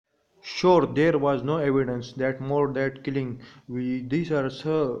Sure, there was no evidence that more that killing. These are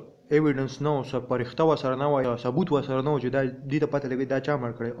evidence now so پرښتہ وسره نه وای ثبوت وسره نه و چې دا دې ته پته لګي دا چا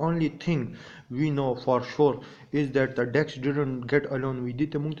مړ کړی. Only thing we know for sure is that the Dex didn't get alone. دې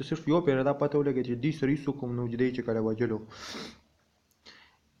ته موږ ته صرف یو پیره دا پته ولګي چې دې سره هیڅوک هم نه و چې دی چې کله وجلو.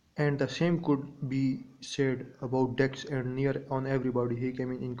 And the same could be said about Dex and near on everybody he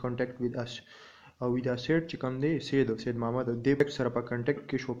came in contact with us. او دا سید چې کوم دی سید محمد د Dex سره په کنټیکټ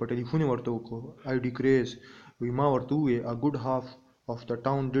کې شو په ټلیفون ورته وکړو. I decrease وی ما ورته وې a good half of the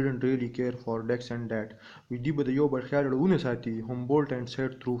town didn't really care for Dex and that. We دی به د یو بل خیال ونه ساتي. Humboldt and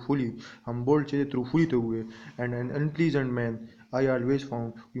said truthfully. Humboldt چې truthfully ته وې and an unpleasant man I always found.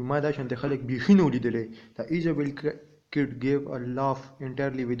 وی ما دا شانته خلک بیخي نه ولیدلی. The Isabel kid gave a laugh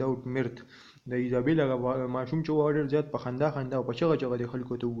entirely without mirth. د ایزابل هغه ماشوم چې و ډېر زیات په خندا او په چغه چغه د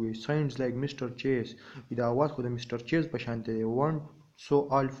خلکو ته ووایي. Signs like Mr. Chase. د اواز خو د Mr. Chase په شان دی. One so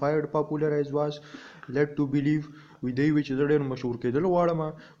all fired popular as was led to believe وی دی وی چې زه ډېر مشهور کېدل غواړم.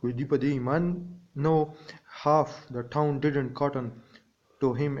 وی دی په دې ایمان نو. Half the town didn't cotton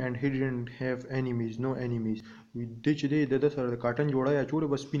to him and he didn't have enemies, no enemies. وی دی چې دی د سره د کاټن جوړه یا چوړه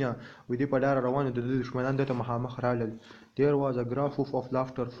بس پینه وی دی په لار روانو د دشمنان ته مخامخ رالل. There was a gruff of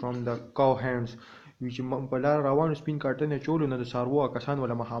laughter from the cow hands. وی چې په لار روانو سپین کاټن یې چولو نه د څاروو کسان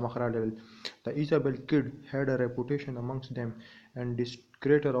ولا مخامخ رالل. The Isabel kid had a reputation amongst them and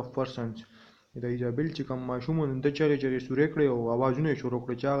discretor of persons. د ایزابل چې کوم ماشوم د چغې سورې کړې او اوازونه یې شروع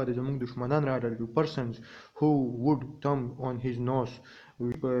کړل چې هغه د زموږ دشمنان رالل. Persons who would thumb on his nose.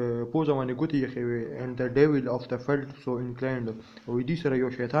 پوزه باندې ګوتې یې وې and the devil of the felt so inclined. او دې سره یو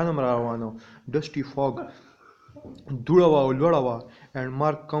شیطان هم را روانو. Dusty fog دوړه وه او لوړه وه and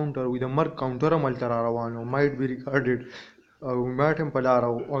mark counter with the mark counter هم هلته را روانو. might be regarded او ماټ هم په لاره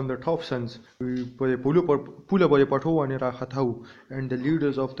on the top sons په پوله به یې پټو باندې را خطا و. and the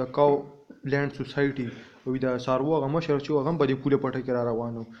leaders of the cow land society وی د څاروو هغه مشر چې هغه هم په دې پوله پټه کې را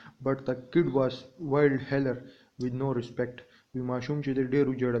روانو. but the kid was wild heller with no respect. وی ماشوم چې ډېر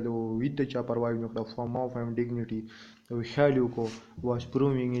وجړل او هېڅ د چا پروا یې نه کړه. form of and dignity وی خیال یې وکړو was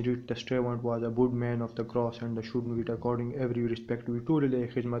proving it the servant was a good man of the cross and should be according every respect. وی ټول له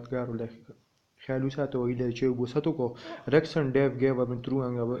خدمتګار له خیال وساتو وی له چې وساتو کو. Rex and Dave gave a true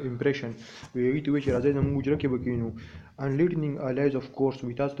impression. وی هغې ته وی چې راځئ زموږ حجره کې به کښېنو. Unlearning allies of course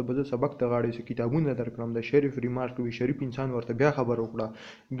وی تاسو ته به زه سبق ته غاړې کتابونه درکړم. د شریف ریمارک وی شریف انسان ورته بیا خبر وکړه.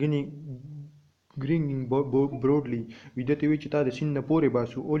 Grinning broadly وی دته وی چې تا د سین نه پورې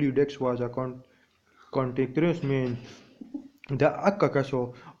باسو. Only Dex was a cantankerous man. دا اکا کسو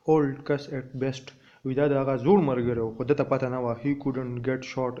old cuss at best. وی دا د هغه زوړ ملګری و خو ده ته پته نه وه. He couldn't get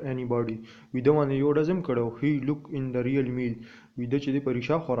shot anybody. وی ده باندې یو ډز هم کړی. He looked in the real meal. وی ده چې دی په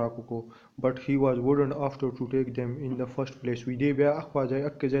ریښه خوراک وکړو. But he was wouldn't after to take them in the first place. وی دی بیا اخوا ځای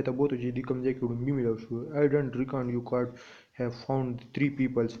اکه ځای ته بوتو چې دی کوم ځای کې ړومبي میلاو شو. I don't reckon you could have found 3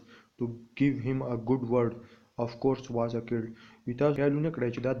 peoples to give him a good word. Of course was a killed. وی تاسو خیال ونه کړی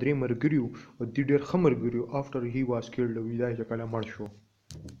چې دا 3 مرګري وو او دی ډېر ښه مرګري وو. After he was killed وی دا چې کله مړ شو.